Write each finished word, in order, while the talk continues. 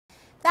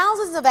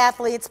Thousands of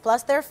athletes,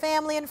 plus their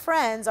family and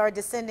friends, are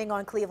descending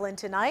on Cleveland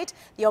tonight.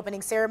 The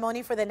opening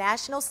ceremony for the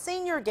National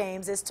Senior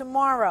Games is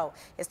tomorrow.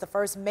 It's the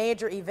first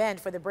major event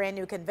for the brand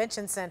new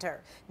convention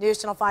center.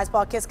 News Channel 5's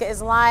Paul Kiska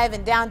is live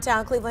in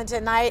downtown Cleveland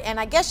tonight, and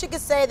I guess you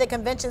could say the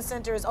convention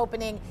center is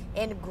opening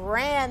in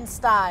grand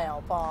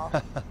style, Paul.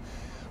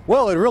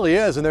 Well, it really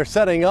is, and they're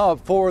setting up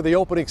for the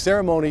opening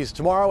ceremonies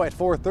tomorrow at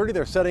 4:30.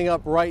 They're setting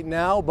up right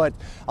now, but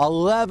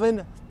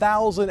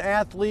 11,000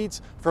 athletes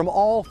from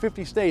all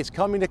 50 states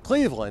coming to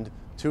Cleveland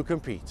to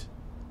compete.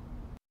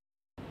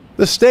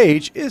 The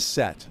stage is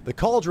set, the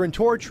Cauldron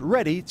torch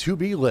ready to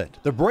be lit.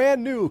 The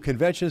brand new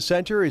convention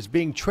center is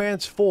being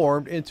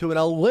transformed into an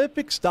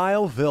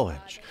Olympic-style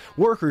village.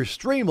 Workers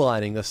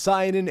streamlining the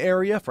sign-in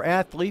area for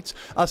athletes,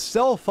 a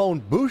cell phone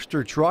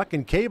booster truck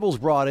and cables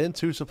brought in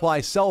to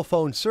supply cell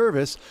phone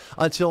service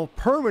until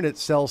permanent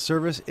cell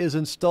service is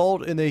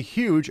installed in the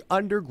huge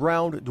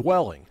underground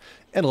dwelling,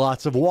 and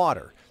lots of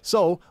water.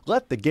 So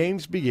let the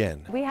games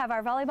begin. We have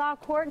our volleyball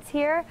courts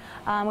here.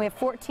 We have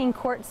 14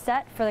 courts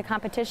set for the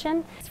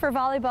competition. For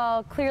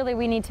volleyball, clearly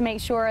we need to make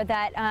sure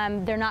that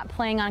they're not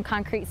playing on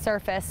concrete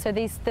surface. So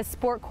the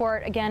sport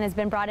court, again, has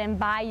been brought in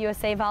by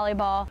USA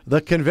Volleyball.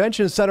 The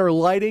convention center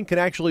lighting can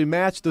actually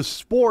match the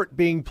sport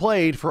being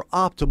played for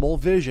optimal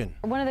vision.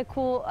 One of the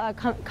cool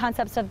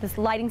concepts of this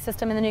lighting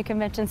system in the new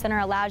convention center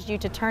allows you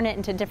to turn it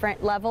into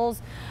different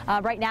levels.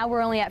 Right now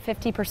we're only at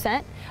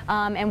 50%,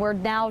 and we're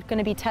now going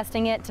to be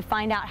testing it to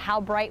find out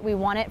how bright we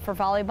want it for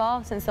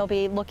volleyball, since they'll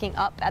be looking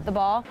up at the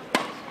ball.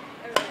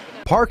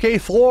 Parquet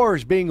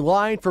floors being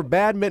lined for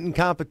badminton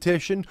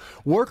competition.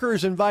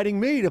 Workers inviting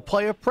me to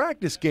play a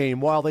practice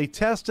game while they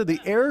tested the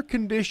air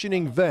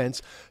conditioning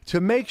vents to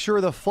make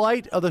sure the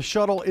flight of the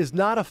shuttle is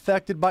not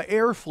affected by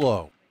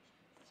airflow.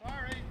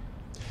 Sorry.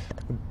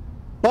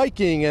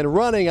 Biking and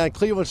running on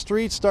Cleveland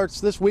streets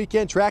starts this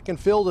weekend. Track and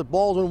field at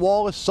Baldwin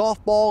Wallace,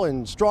 softball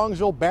and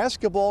Strongsville,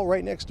 basketball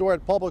right next door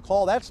at Public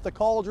Hall. That's the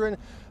Cauldron.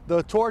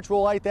 The torch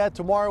will light that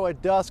tomorrow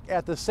at dusk.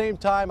 At the same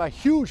time, a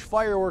huge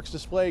fireworks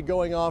display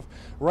going off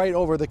right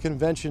over the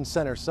convention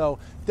center. So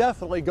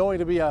definitely going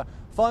to be a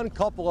fun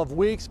couple of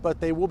weeks, but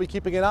they will be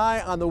keeping an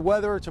eye on the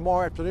weather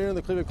tomorrow afternoon.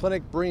 The Cleveland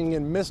Clinic bringing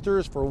in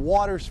misters for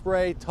water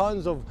spray,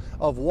 tons of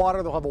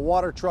water. They'll have a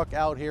water truck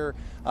out here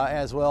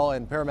as well,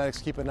 and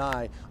paramedics keep an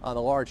eye on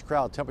the large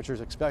crowd. Temperatures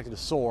expected to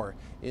soar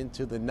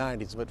into the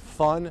 90s, but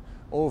fun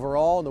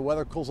overall, and the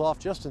weather cools off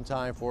just in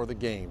time for the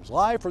games.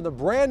 Live from the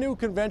brand new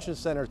convention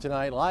center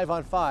tonight, live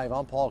on 5,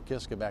 I'm Paul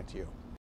Kiska. Back to you.